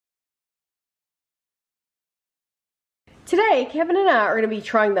Today, Kevin and I are going to be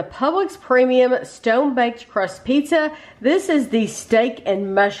trying the Publix Premium Stone Baked Crust Pizza. This is the steak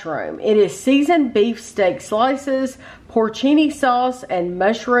and mushroom. It is seasoned beef steak slices, porcini sauce, and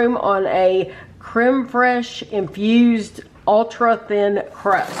mushroom on a crème fraîche infused ultra thin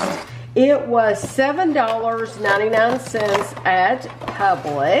crust. It was $7.99 at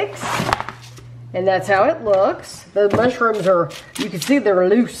Publix. And that's how it looks. The mushrooms are, you can see they're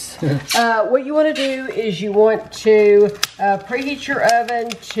loose. What you want to do is you want to preheat your oven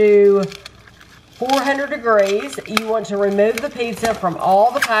to 400 degrees. You want to remove the pizza from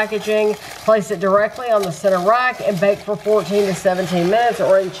all the packaging, place it directly on the center rack, and bake for 14 to 17 minutes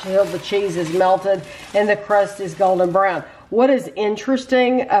or until the cheese is melted and the crust is golden brown. What is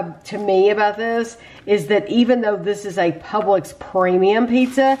interesting to me about this is that even though this is a Publix premium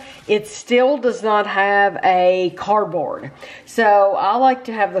pizza, it still does not have a cardboard. So I like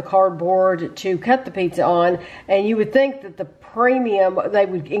to have the cardboard to cut the pizza on, and you would think that the premium, they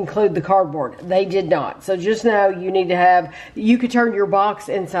would include the cardboard. They did not. So just know you need to have, you could turn your box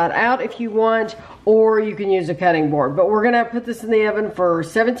inside out if you want, or you can use a cutting board. But we're gonna put this in the oven for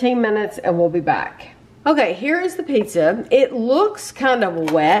 17 minutes and we'll be back. Okay, here is the pizza. It looks kind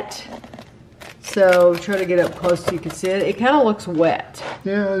of wet. So try to get up close so you can see it. It kind of looks wet.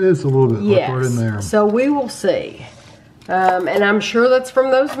 Yeah, it is a little bit liquid in there. So we will see. And I'm sure that's from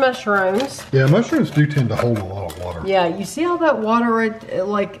those mushrooms. Yeah, mushrooms do tend to hold a lot of water. Yeah, you see all that water right,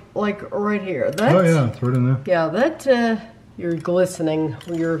 like right here. That's, oh yeah, it's right in there. Yeah, that you're glistening.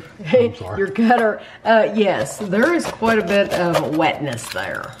 Your your cutter. Yes, there is quite a bit of wetness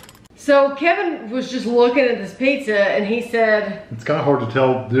there. So Kevin was just looking at this pizza and he said, it's kind of hard to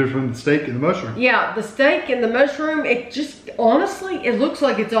tell the difference between the steak and the mushroom. Yeah, the steak and the mushroom, it just, honestly, it looks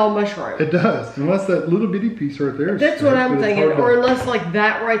like it's all mushroom. It does, unless that little bitty piece right there is That's steak, what I'm thinking, or unless like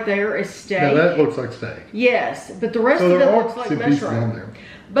that right there is steak. Now that looks like steak. Yes, but the rest of it looks like mushroom. There.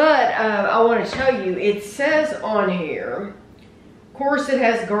 But I want to tell you, it says on here, of course it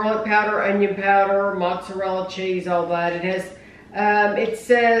has garlic powder, onion powder, mozzarella cheese, all that. It has, it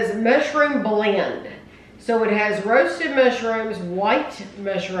says mushroom blend. So it has roasted mushrooms, white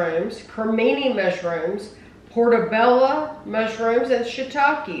mushrooms, cremini mushrooms, portobello mushrooms, and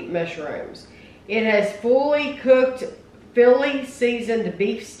shiitake mushrooms. It has fully cooked Philly seasoned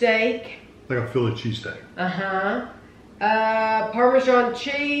beef steak. Like a Philly cheesesteak. Parmesan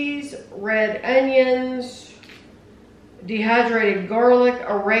cheese, red onions, dehydrated garlic,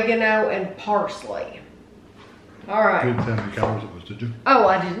 oregano, and parsley. All right. You didn't say how many calories it was, did you? Oh,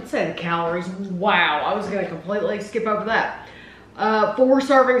 I didn't say the calories. Wow, I was going to completely skip over that. 4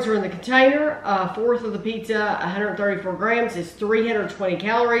 servings are in the container. A fourth of the pizza, 134 grams, is 320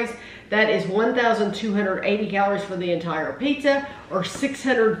 calories. That is 1,280 calories for the entire pizza, or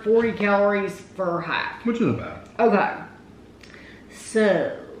 640 calories for half. Which isn't bad. Okay.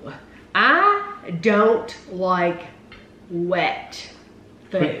 So, I don't like wet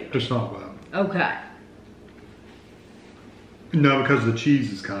food. It's not wet. Okay. No, because the cheese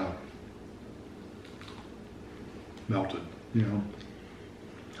is kind of melted, you know.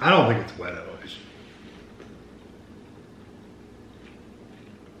 I don't think it's wet at least.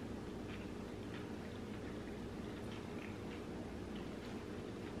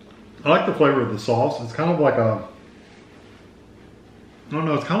 I like the flavor of the sauce. It's kind of like a, I don't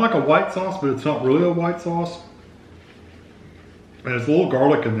know, it's kind of like a white sauce, but it's not really a white sauce. And there's a little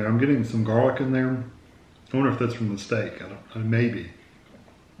garlic in there. I'm getting some garlic in there. I wonder if that's from the steak. I don't know, maybe.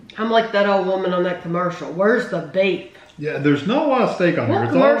 I'm like that old woman on that commercial. Where's the beef? Yeah, there's not a lot of steak on here. What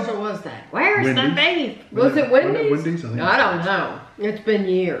commercial was that? Where's the beef? Was it Wendy's? Wendy's? I don't know. It's been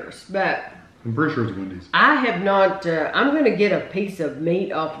years, but I'm pretty sure it's Wendy's. I have not. I'm going to get a piece of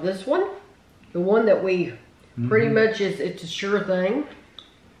meat off this one. The one that we pretty much it's a sure thing.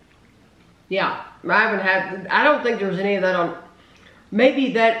 Yeah, I haven't had. I don't think there's any of that on.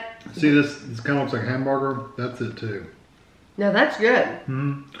 Maybe that. See, this kind of looks like hamburger. That's it too. No, that's good.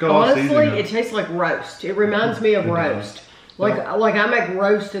 Honestly, it tastes like roast. It reminds me of roast. Like I make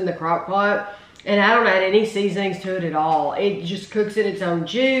roast in the crock pot, and I don't add any seasonings to it at all. It just cooks in its own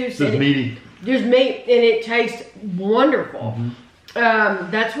juice. It's meaty. There's meat, and it tastes wonderful.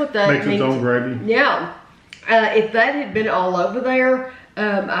 That's what that makes its own gravy. Yeah. If that had been all over there,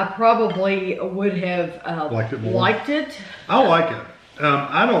 I probably would have liked it more. I like it.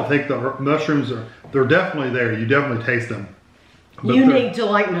 I don't think the mushrooms they're definitely there. You definitely taste them. You need to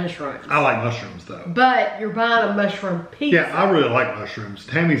like mushrooms. I like mushrooms though. But you're buying a mushroom pizza. Yeah, I really like mushrooms.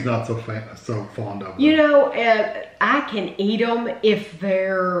 Tammy's not so fond of them. You know, I can eat them if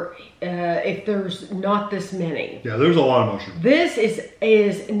there's not this many. Yeah, there's a lot of mushrooms. This is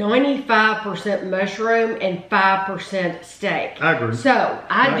 95% mushroom and 5% steak. I agree. So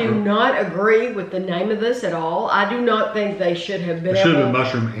I do not agree with the name of this at all. I do not think they should have been. It should have been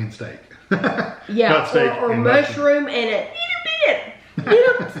mushroom and steak. Yeah, steak or mushroom and a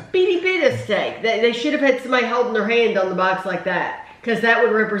little bitty bit of steak. They should have had somebody holding their hand on the box like that, because that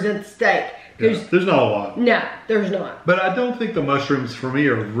would represent the steak. Yeah, there's not a lot. No, there's not. But I don't think the mushrooms for me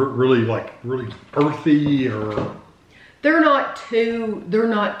are really earthy or. They're not too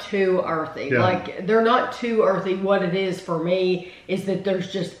earthy. Yeah. Like, they're not too earthy. What it is for me is that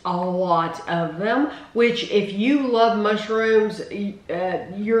there's just a lot of them, which if you love mushrooms,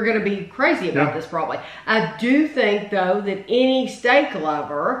 you're going to be crazy about this probably. I do think though that any steak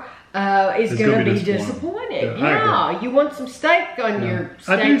lover is going to be disappointed. Yeah, you want some steak on your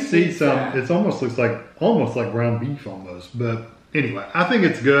steak I do see pizza. some, it almost looks like ground beef almost, but anyway, I think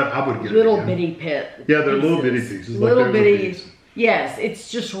it's good. I would get little it again. bitty pit. Yeah, they're little bitty pieces. Little like bitty. Yes,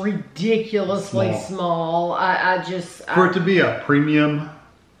 it's just ridiculously small. For it to be a premium.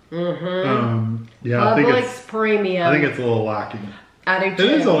 Yeah, Publix premium. I think it's a little lacking. I do too.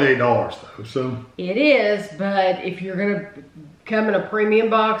 It is only $8 though, so. It is, but if you're gonna come in a premium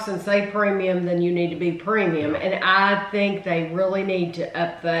box and say premium, then you need to be premium. And I think they really need to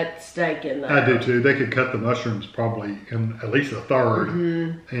up that steak in there. I do too. They could cut the mushrooms probably in at least a third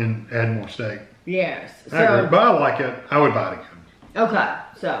and add more steak. Yes. I agree, but I like it. I would buy it again. Okay,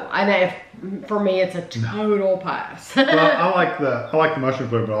 so I know for me it's a total pass. Well, I like the mushroom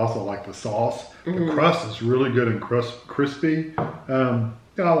flavor, but I also like the sauce. The crust is really good and crispy. Yeah,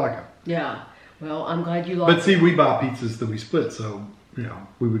 I like it. Yeah. Well, I'm glad you like it. But see, we buy pizzas that we split, so you know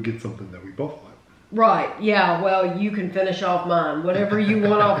we would get something that we both like. Right. Yeah. Well, you can finish off mine. Whatever you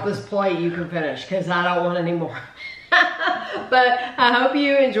want off this plate, you can finish, because I don't want any more. But I hope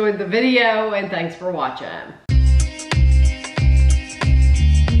you enjoyed the video, and thanks for watching.